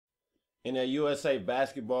In a USA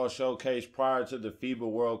Basketball showcase prior to the FIBA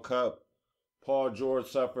World Cup, Paul George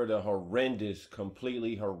suffered a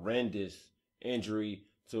completely horrendous injury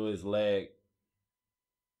to his leg.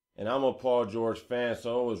 And I'm a Paul George fan,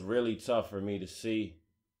 so it was really tough for me to see.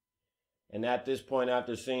 And at this point,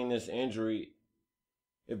 after seeing this injury,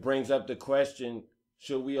 it brings up the question,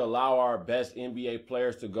 should we allow our best NBA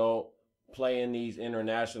players to go play in these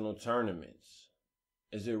international tournaments?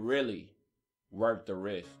 Is it really worth the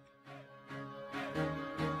risk?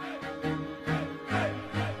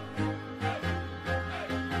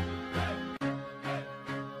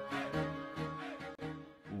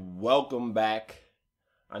 Welcome back.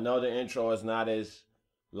 I know the intro is not as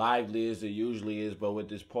lively as it usually is, but with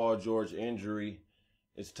this Paul George injury,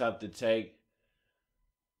 it's tough to take.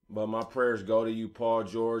 But my prayers go to you, Paul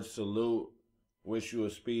George. Salute. Wish you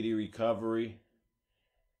a speedy recovery.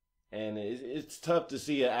 And it's tough to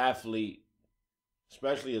see an athlete,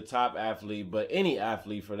 especially a top athlete, but any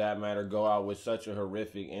athlete for that matter, go out with such a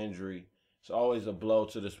horrific injury. It's always a blow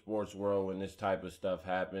to the sports world when this type of stuff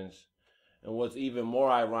happens. And what's even more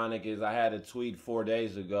ironic is I had a tweet 4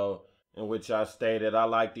 days ago in which I stated I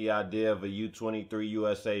like the idea of a U23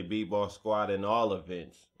 USA b-ball squad in all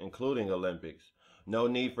events, including Olympics. No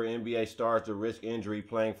need for NBA stars to risk injury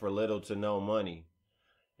playing for little to no money.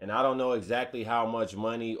 And I don't know exactly how much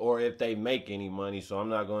money or if they make any money, so I'm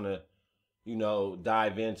not going to,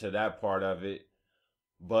 dive into that part of it.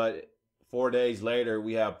 But 4 days later,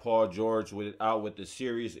 we have Paul George out with a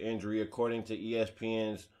serious injury, according to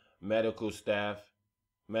ESPN's medical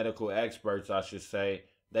experts, I should say.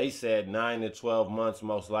 They said 9 to 12 months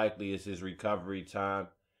most likely is his recovery time.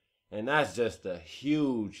 And that's just a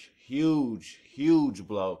huge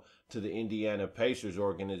blow to the Indiana Pacers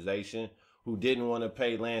organization, who didn't want to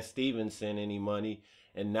pay Lance Stephenson any money.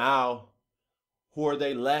 And now, who are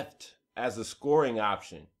they left as a scoring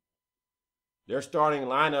option? Their starting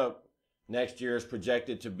lineup next year is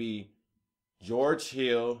projected to be George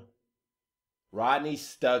Hill, Rodney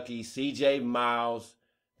Stuckey, C.J. Miles,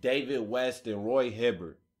 David West, and Roy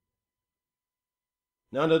Hibbert.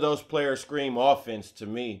 None of those players scream offense to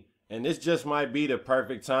me. And this just might be the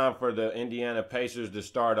perfect time for the Indiana Pacers to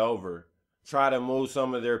start over. Try to move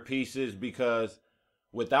some of their pieces, because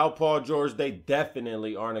without Paul George, they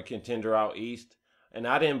definitely aren't a contender out east. And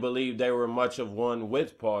I didn't believe they were much of one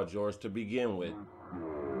with Paul George to begin with.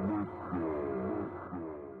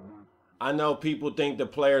 I know people think the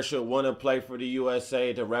players should want to play for the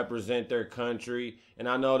USA to represent their country, and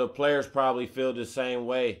I know the players probably feel the same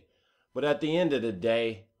way. But at the end of the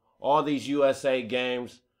day, all these USA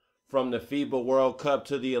games, from the FIBA World Cup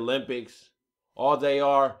to the Olympics, all they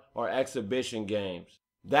are exhibition games.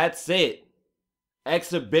 That's it.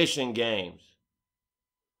 Exhibition games.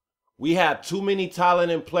 We have too many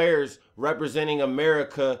talented players representing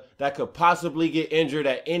America that could possibly get injured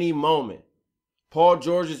at any moment. Paul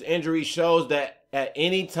George's injury shows that at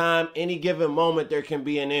any time, any given moment, there can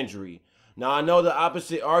be an injury. Now, I know the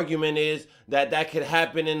opposite argument is that could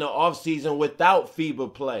happen in the offseason without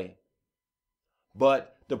FIBA play.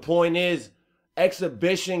 But the point is,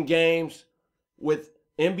 exhibition games with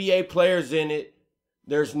NBA players in it,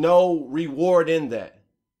 there's no reward in that.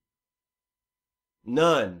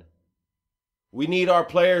 None. We need our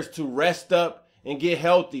players to rest up and get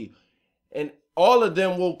healthy. And all of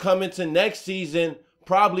them will come into next season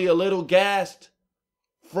probably a little gassed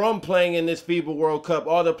from playing in this FIBA World Cup,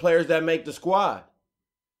 all the players that make the squad.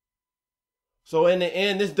 So in the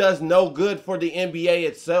end, this does no good for the NBA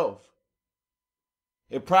itself.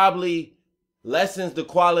 It probably lessens the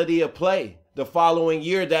quality of play the following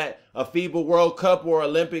year that a FIBA World Cup or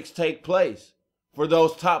Olympics take place for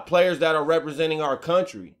those top players that are representing our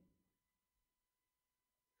country.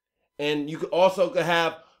 And you also could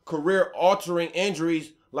have career-altering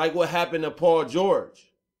injuries like what happened to Paul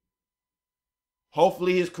George.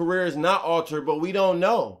 Hopefully his career is not altered, but we don't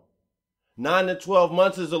know. 9 to 12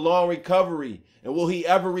 months is a long recovery, and will he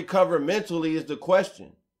ever recover mentally is the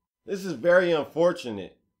question. This is very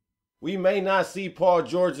unfortunate. We may not see Paul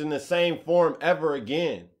George in the same form ever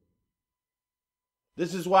again.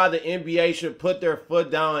 This is why the NBA should put their foot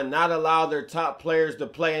down and not allow their top players to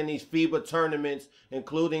play in these FIBA tournaments,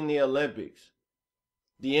 including the Olympics.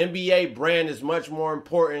 The NBA brand is much more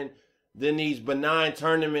important than these benign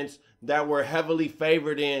tournaments that we're heavily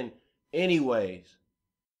favored in anyways.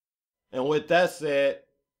 And with that said,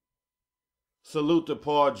 salute to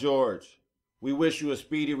Paul George. We wish you a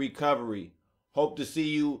speedy recovery. Hope to see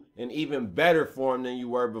you in even better form than you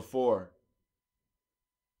were before.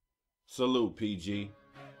 Salute, PG.